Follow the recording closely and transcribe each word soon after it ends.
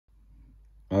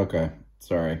Okay,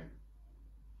 sorry.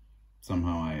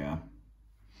 Somehow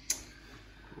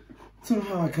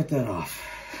I cut that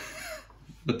off.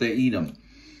 But they eat them.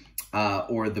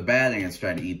 Or the bad ants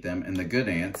try to eat them, and the good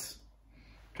ants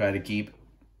try to keep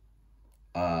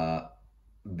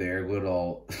their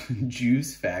little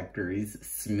juice factories,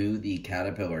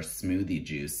 caterpillar smoothie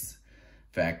juice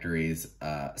factories,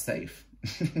 safe.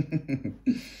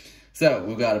 So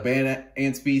we've got a bad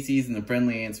ant species and the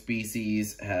friendly ant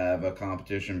species have a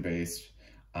competition-based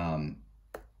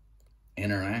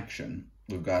interaction.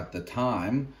 We've got the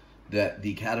time that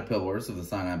the caterpillars of the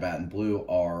Sinai bat and blue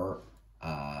are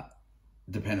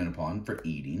dependent upon for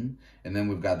eating, and then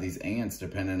we've got these ants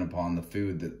dependent upon the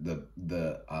food that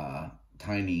the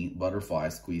tiny butterfly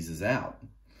squeezes out.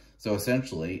 So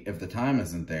essentially, if the time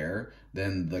isn't there,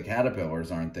 then the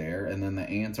caterpillars aren't there, and then the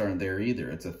ants aren't there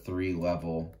either. It's a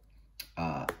 3-level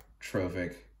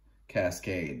trophic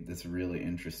cascade that's really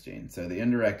interesting. So the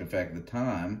indirect effect of the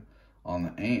time on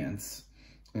the ants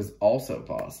is also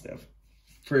positive.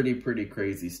 Pretty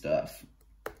crazy stuff.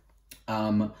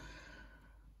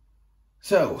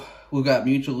 So we've got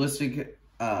mutualistic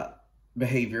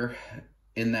behavior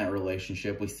in that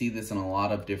relationship. We see this in a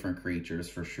lot of different creatures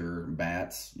for sure.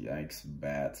 Bats, yikes,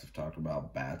 bats. We've talked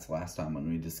about bats last time when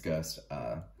we discussed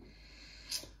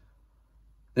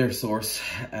their source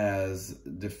as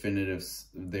definitive,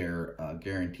 their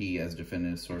guarantee as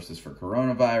definitive sources for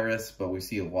coronavirus, but we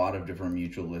see a lot of different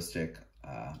mutualistic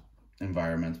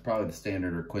environments. Probably the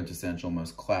standard or quintessential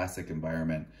most classic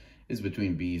environment is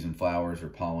between bees and flowers or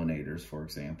pollinators, for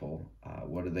example.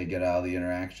 What do they get out of the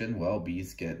interaction? Well,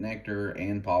 bees get nectar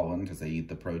and pollen because they eat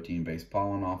the protein-based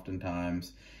pollen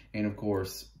oftentimes. And of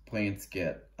course, plants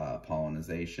get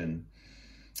pollinization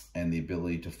and the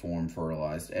ability to form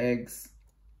fertilized eggs.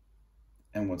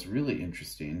 And what's really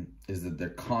interesting is that they're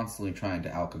constantly trying to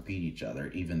outcompete each other,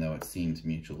 even though it seems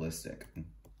mutualistic.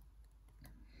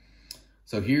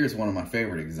 So here's one of my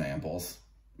favorite examples.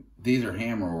 These are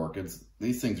hammer orchids.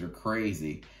 These things are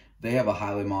crazy. They have a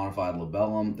highly modified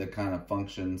labellum that kind of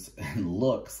functions and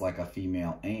looks like a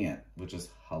female ant, which is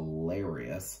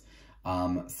hilarious.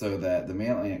 So that the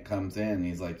male ant comes in and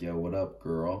he's like, yo, what up,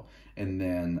 girl? And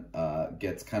then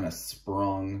gets kind of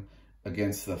sprung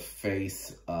against the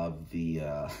face of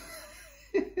the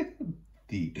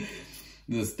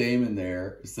the stamen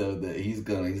there, so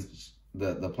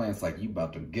that the plant's like, you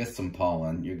about to get some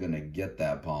pollen, you're gonna get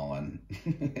that pollen.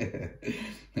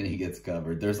 And he gets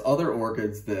covered. There's other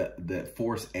orchids that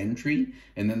force entry,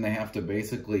 and then they have to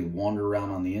basically wander around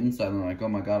on the inside, and they're like, oh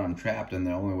my god, I'm trapped, and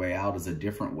the only way out is a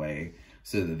different way,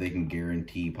 so that they can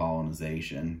guarantee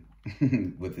pollinization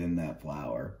within that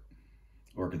flower.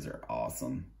 Orchids are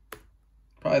awesome.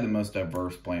 Probably the most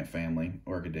diverse plant family,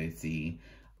 Orchidaceae.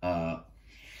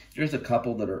 There's a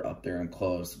couple that are up there in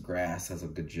close. Grass has a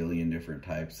gajillion different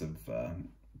types of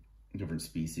different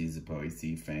species of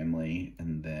Poaceae family.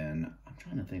 And then I'm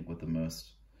trying to think what the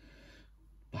most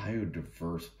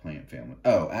biodiverse plant family.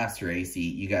 Oh,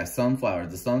 Asteraceae. You got sunflowers.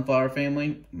 The sunflower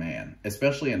family, man,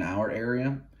 especially in our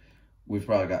area, we've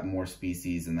probably got more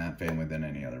species in that family than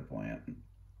any other plant.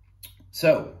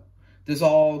 So this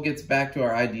all gets back to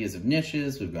our ideas of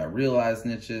niches. We've got realized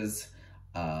niches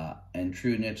and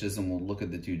true niches, and we'll look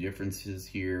at the two differences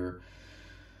here.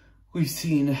 We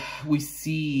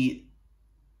see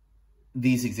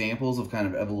these examples of kind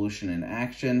of evolution in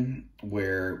action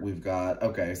where we've got,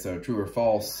 okay, so true or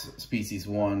false, species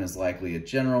one is likely a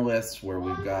generalist, where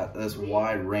we've got this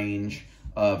wide range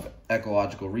of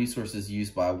ecological resources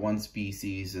used by one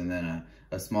species and then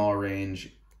a smaller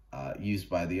range used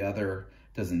by the other.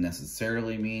 Doesn't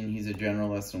necessarily mean he's a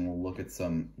generalist, and we'll look at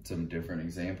some different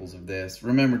examples of this.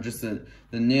 Remember, just the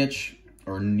niche,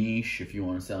 or niche if you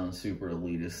want to sound super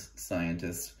elitist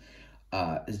scientist,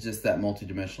 is just that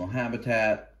multidimensional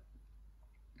habitat,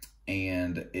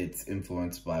 and it's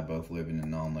influenced by both living and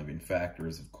non-living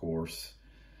factors, of course.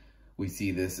 We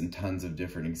see this in tons of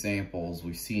different examples.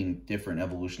 We've seen different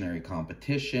evolutionary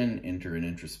competition, inter and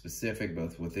intraspecific,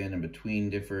 both within and between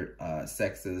different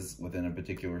sexes within a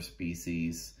particular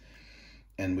species.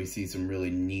 And we see some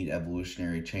really neat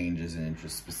evolutionary changes in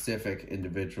intraspecific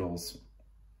individuals.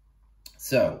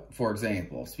 So, for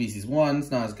example, species one is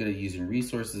not as good at using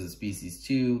resources as species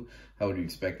two. How would you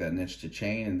expect that niche to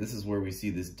change? And this is where we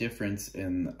see this difference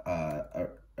in a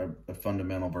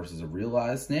fundamental versus a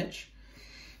realized niche.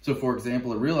 So, for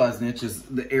example, a realized niche is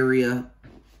the area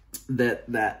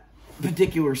that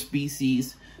particular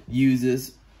species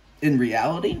uses in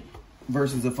reality,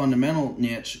 versus a fundamental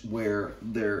niche where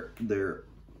their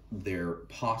their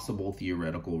possible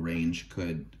theoretical range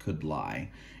could lie.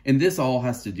 And this all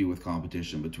has to do with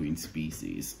competition between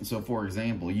species. So for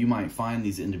example, you might find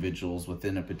these individuals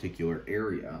within a particular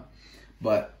area,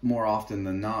 but more often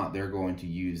than not, they're going to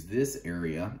use this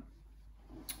area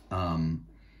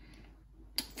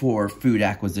for food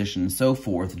acquisition and so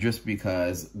forth, just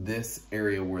because this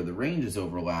area where the ranges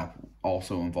overlap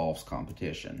also involves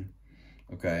competition,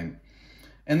 okay?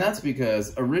 And that's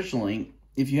because originally,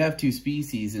 if you have two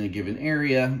species in a given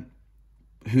area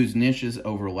whose niches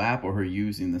overlap or who are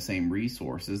using the same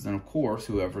resources, then of course,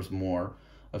 whoever's more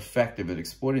effective at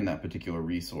exploiting that particular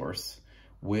resource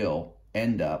will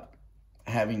end up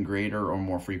having greater or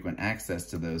more frequent access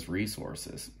to those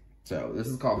resources. So this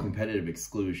is called competitive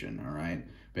exclusion, all right?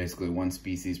 Basically, one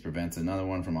species prevents another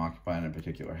one from occupying a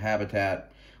particular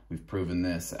habitat. We've proven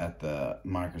this at the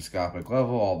microscopic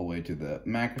level all the way to the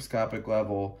macroscopic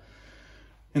level.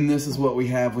 And this is what we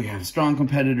have. We have strong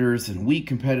competitors and weak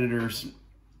competitors,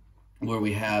 where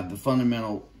we have the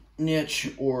fundamental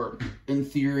niche, or in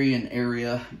theory, an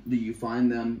area that you find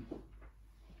them.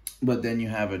 But then you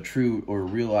have a true or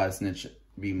realized niche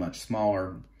be much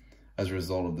smaller as a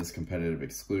result of this competitive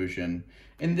exclusion.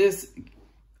 And this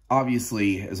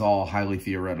obviously is all highly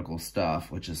theoretical stuff,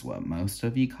 which is what most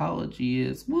of ecology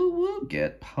is. Woo woo,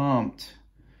 get pumped.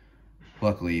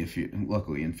 Luckily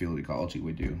in field ecology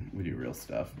we do real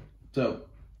stuff. So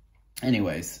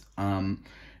anyways,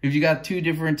 if you got two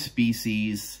different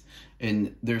species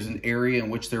and there's an area in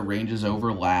which their ranges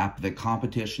overlap, that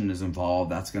competition is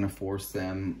involved, that's going to force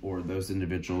them, or those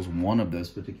individuals, one of those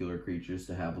particular creatures,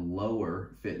 to have lower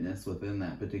fitness within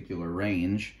that particular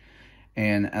range.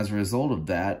 And as a result of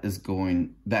that,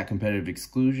 that competitive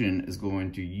exclusion is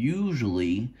going to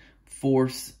usually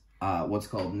force what's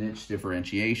called niche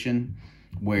differentiation,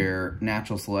 where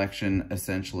natural selection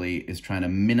essentially is trying to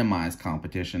minimize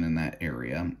competition in that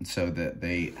area so that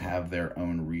they have their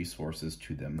own resources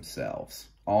to themselves.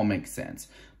 All makes sense.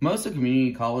 Most of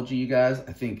community ecology, you guys,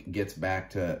 I think gets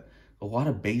back to a lot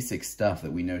of basic stuff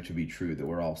that we know to be true that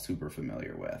we're all super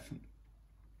familiar with.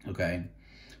 Okay?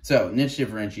 So niche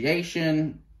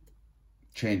differentiation,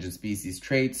 change in species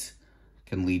traits,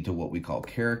 can lead to what we call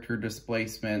character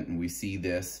displacement, and we see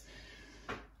this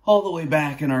all the way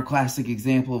back in our classic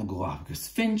example of Galapagos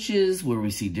finches, where we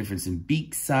see difference in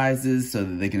beak sizes so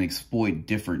that they can exploit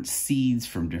different seeds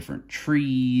from different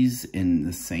trees in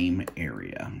the same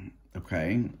area,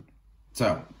 okay?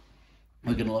 So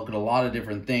we're going to look at a lot of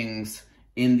different things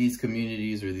in these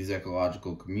communities, or these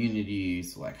ecological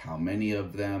communities, like how many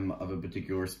of them of a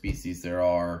particular species there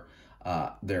are,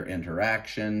 their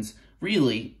interactions.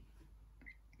 Really,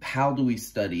 how do we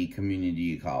study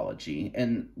community ecology?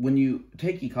 And when you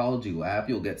take ecology lab,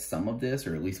 you'll get some of this,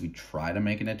 or at least we try to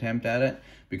make an attempt at it,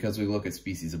 because we look at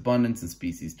species abundance and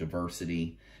species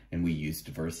diversity, and we use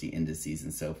diversity indices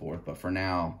and so forth. But for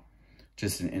now,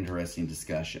 just an interesting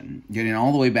discussion. Getting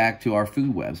all the way back to our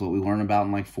food webs, what we learn about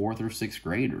in like 4th or 6th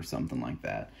grade or something like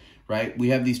that, right? We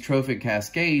have these trophic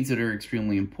cascades that are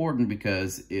extremely important,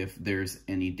 because if there's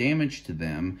any damage to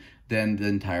them, then the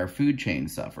entire food chain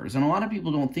suffers. And a lot of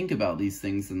people don't think about these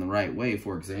things in the right way.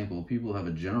 For example, people have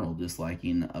a general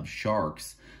disliking of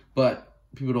sharks, but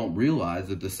people don't realize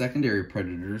that the secondary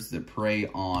predators that prey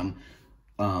on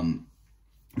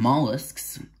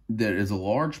mollusks, that is a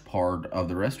large part of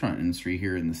the restaurant industry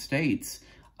here in the States.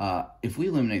 If we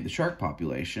eliminate the shark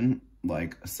population,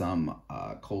 like some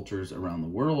cultures around the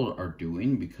world are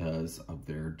doing because of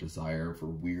their desire for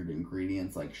weird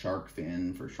ingredients like shark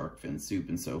fin for shark fin soup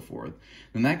and so forth,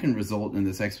 then that can result in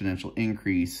this exponential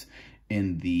increase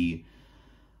in the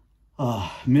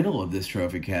middle of this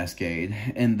trophic cascade,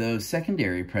 and those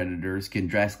secondary predators can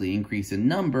drastically increase in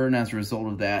number, and as a result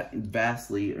of that,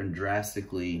 vastly and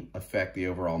drastically affect the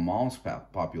overall mollusk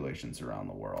populations around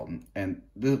the world. And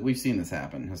we've seen this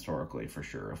happen historically, for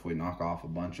sure. If we knock off a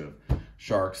bunch of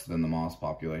sharks, then the mollusk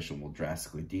population will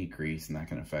drastically decrease, and that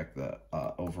can affect the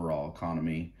overall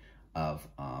economy of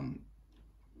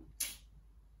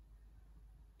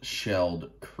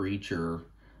shelled creature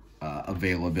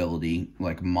availability,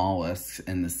 like mollusks,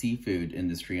 and the seafood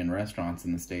industry and restaurants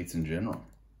in the States in general.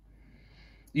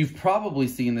 You've probably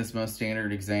seen this most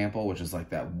standard example, which is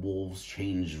like that wolves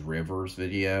change rivers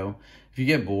video. If you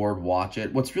get bored, watch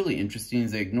it. What's really interesting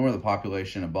is they ignore the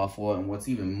population of buffalo, and what's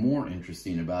even more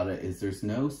interesting about it is there's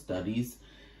no studies.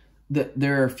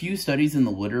 There are a few studies in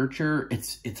the literature.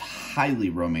 It's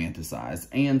highly romanticized,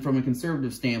 and from a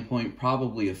conservative standpoint,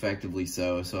 probably effectively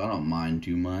so I don't mind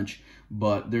too much.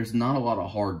 But there's not a lot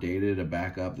of hard data to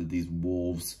back up that these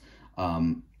wolves,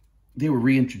 they were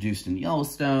reintroduced in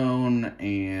Yellowstone,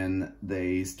 and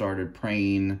they started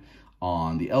preying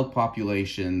on the elk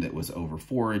population that was over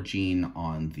foraging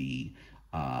on the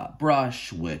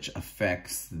brush, which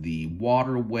affects the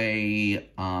waterway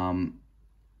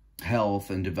health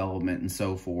and development and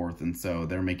so forth. And so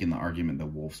they're making the argument that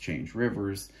wolves change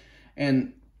rivers.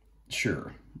 And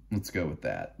sure, let's go with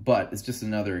that. But it's just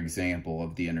another example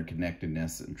of the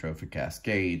interconnectedness and trophic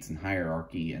cascades and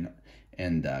hierarchy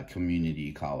and community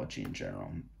ecology in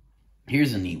general.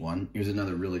 Here's a neat one. Here's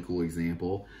another really cool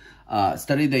example. A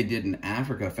study they did in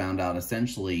Africa found out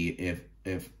essentially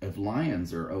if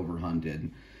lions are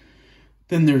overhunted,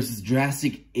 then there's this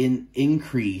drastic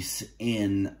increase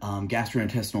in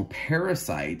gastrointestinal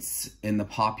parasites in the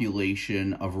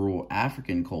population of rural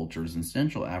African cultures in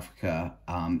Central Africa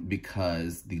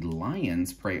because the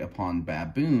lions prey upon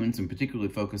baboons and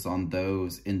particularly focus on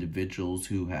those individuals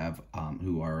who have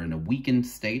who are in a weakened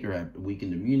state or have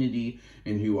weakened immunity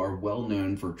and who are well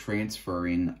known for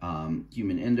transferring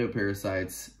human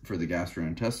endoparasites for the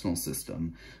gastrointestinal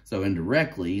system. So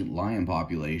indirectly, lion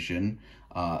population,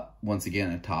 once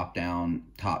again, a top-down,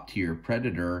 top-tier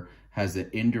predator, has an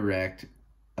indirect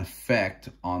effect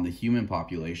on the human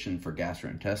population for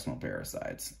gastrointestinal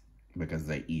parasites because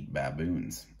they eat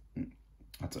baboons.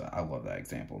 I love that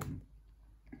example.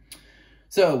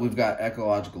 So we've got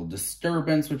ecological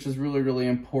disturbance, which is really, really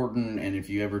important. And if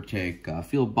you ever take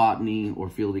field botany or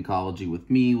field ecology with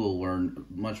me, we'll learn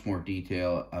much more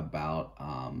detail about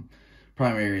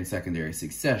primary and secondary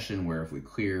succession, where if we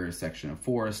clear a section of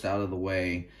forest out of the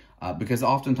way, because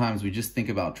oftentimes we just think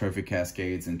about trophic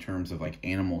cascades in terms of like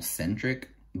animal-centric,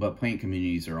 but plant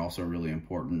communities are also really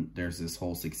important. There's this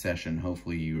whole succession.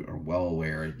 Hopefully you are well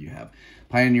aware. You have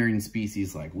pioneering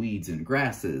species like weeds and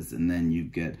grasses, and then you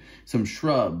get some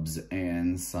shrubs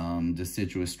and some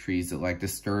deciduous trees that like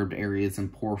disturbed areas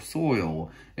and poor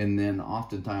soil. And then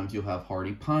oftentimes you'll have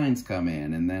hardy pines come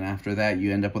in. And then after that,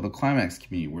 you end up with a climax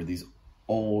community where these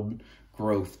old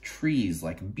growth trees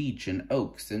like beech and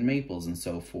oaks and maples and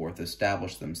so forth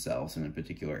establish themselves in a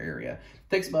particular area. It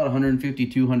takes about 150,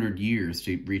 200 years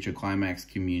to reach a climax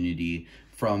community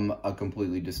from a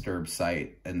completely disturbed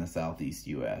site in the southeast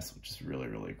US, which is really,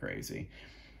 really crazy.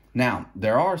 Now,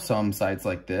 there are some sites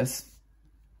like this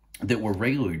that were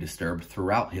regularly disturbed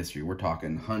throughout history. We're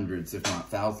talking hundreds, if not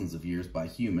thousands of years by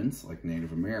humans, like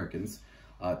Native Americans,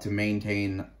 to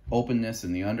maintain openness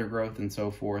in the undergrowth and so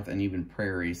forth, and even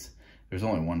prairies. There's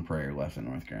only one prairie left in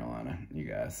North Carolina, you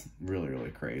guys. Really,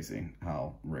 really crazy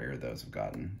how rare those have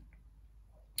gotten.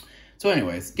 So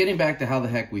anyways, getting back to how the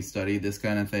heck we study this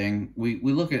kind of thing, we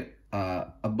look at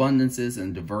abundances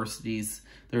and diversities.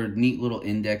 There are neat little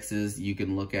indexes you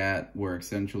can look at where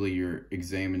essentially you're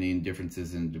examining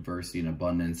differences in diversity and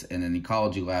abundance. And in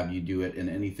ecology lab, you do it in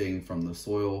anything from the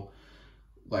soil,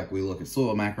 like we look at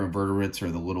soil macroinvertebrates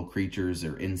or the little creatures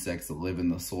or insects that live in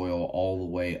the soil, all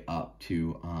the way up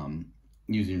to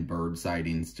using bird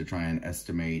sightings to try and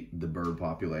estimate the bird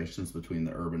populations between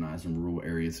the urbanized and rural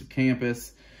areas of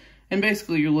campus. And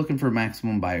basically you're looking for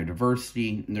maximum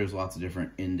biodiversity. And there's lots of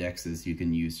different indexes you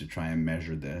can use to try and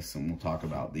measure this. And we'll talk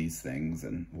about these things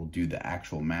and we'll do the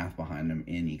actual math behind them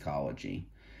in ecology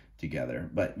together.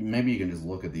 But maybe you can just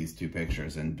look at these two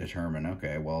pictures and determine,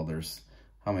 okay, well, there's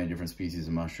how many different species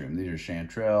of mushroom? These are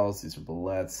chanterelles, these are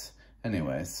bullets.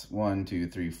 Anyways, 1, 2,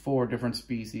 3, 4 different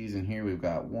species. And here we've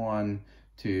got 1,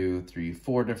 2, 3,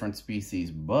 4 different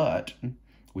species, but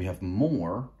we have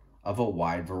more of a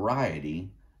wide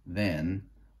variety than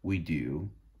we do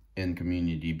in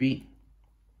Community B.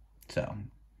 So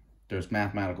there's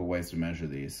mathematical ways to measure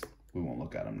these. We won't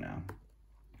look at them now.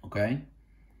 Okay?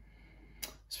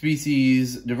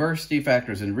 Species diversity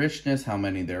factors in richness, how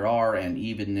many there are, and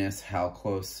evenness, how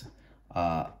close,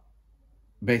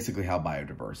 basically how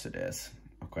biodiverse it is,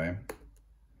 okay?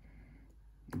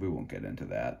 We won't get into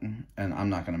that. And I'm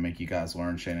not going to make you guys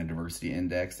learn Shannon Diversity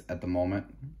Index at the moment.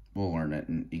 We'll learn it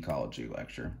in ecology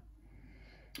lecture.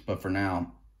 But for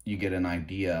now, you get an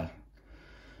idea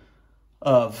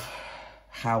of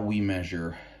how we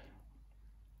measure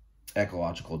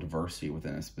ecological diversity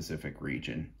within a specific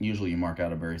region. Usually you mark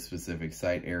out a very specific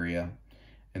site area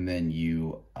and then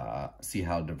you see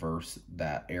how diverse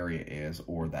that area is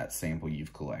or that sample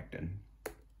you've collected.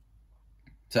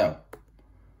 So,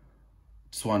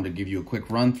 just wanted to give you a quick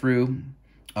run through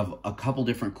of a couple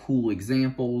different cool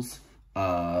examples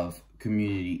of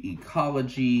community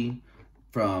ecology,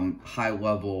 from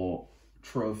high-level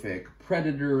trophic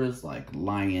predators like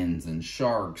lions and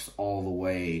sharks all the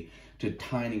way to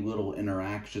tiny little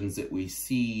interactions that we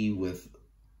see with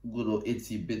little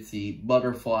itsy-bitsy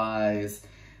butterflies,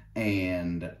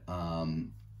 and a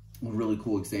really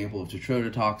cool example of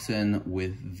tetrodotoxin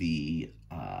with the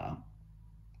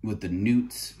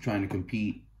newts trying to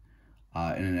compete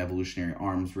in an evolutionary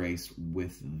arms race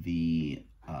with the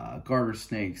garter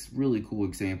snakes. Really cool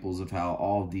examples of how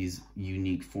all of these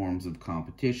unique forms of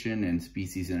competition and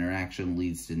species interaction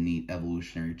leads to neat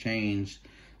evolutionary change.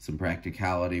 Some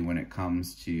practicality when it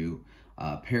comes to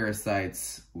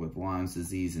parasites with Lyme's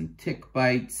disease and tick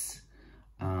bites.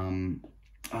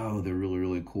 Oh, they're really,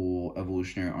 really cool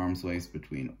evolutionary arms race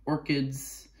between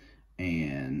orchids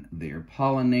and their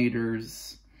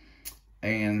pollinators,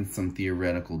 and some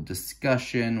theoretical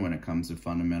discussion when it comes to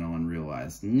fundamental and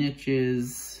realized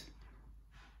niches.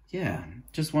 Yeah,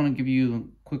 just want to give you a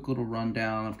quick little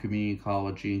rundown of community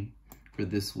ecology for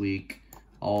this week.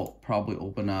 I'll probably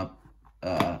open up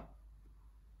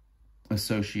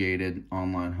associated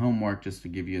online homework just to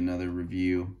give you another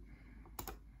review.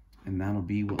 And that'll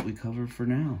be what we cover for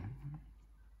now.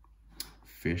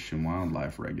 Fish and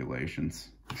wildlife regulations.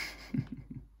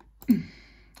 All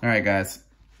right, guys.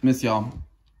 Miss y'all.